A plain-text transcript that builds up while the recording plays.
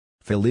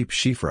Philippe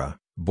Chiffre,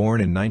 born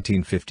in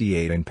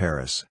 1958 in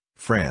Paris,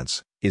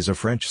 France, is a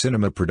French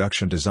cinema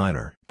production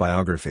designer.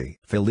 Biography: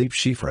 Philippe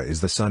Chiffre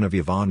is the son of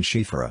Yvonne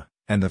Chiffre,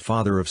 and the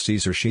father of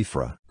César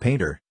Chiffre.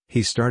 Painter,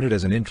 he started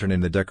as an intern in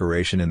the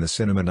decoration in the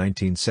cinema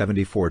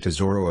 1974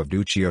 Tesoro of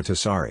Duccio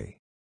Tessari.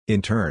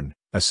 Intern,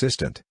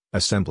 assistant,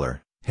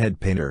 assembler,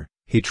 head painter,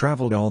 he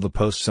traveled all the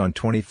posts on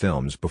 20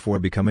 films before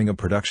becoming a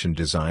production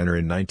designer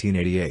in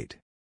 1988.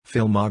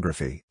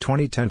 Filmography: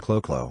 2010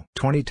 Clo-Clo,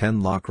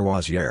 2010 La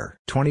Croisière,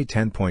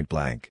 2010 Point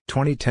Blank,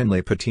 2010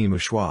 Les Petits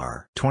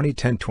Mouchoirs,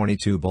 2010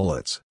 22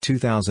 Bullets,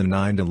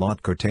 2009 De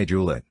l'autre côté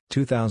Juliet,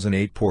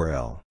 2008 Pour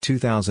Elle,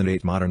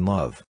 2008 Modern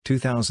Love,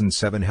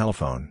 2007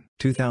 Hellphone,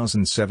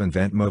 2007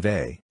 Vent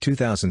Mauvais,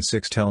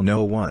 2006 Tell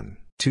No One,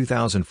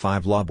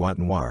 2005 La Boîte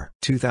Noire,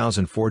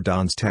 2004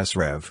 Dans tes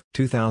Rêves,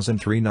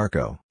 2003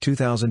 Narco,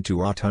 2002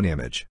 Autumn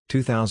Image,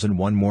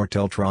 2001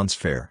 Mortel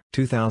Transfer,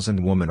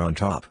 2000 Woman on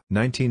Top,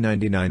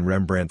 1999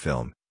 Rembrandt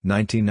Film,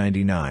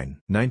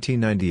 1999,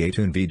 1998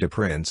 Une vie de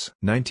prince,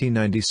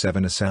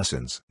 1997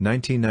 Assassins,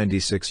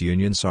 1996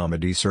 Union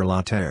Samedi sur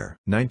la Terre,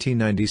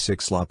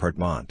 1996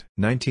 L'Appartement,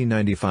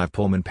 1995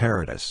 Pullman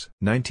Paradis,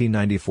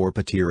 1994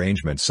 Petit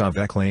Arrangements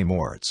avec les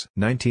Morts,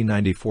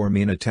 1994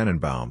 Mina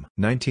Tenenbaum,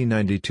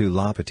 1992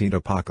 La Petite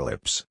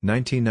Apocalypse,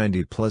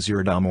 1990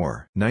 Plaisir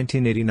d'amour,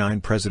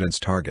 1989 President's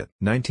Target,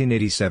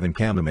 1987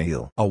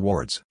 Chamomile.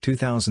 Awards: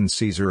 2000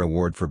 César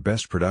Award for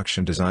Best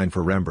Production Design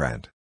for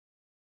Rembrandt.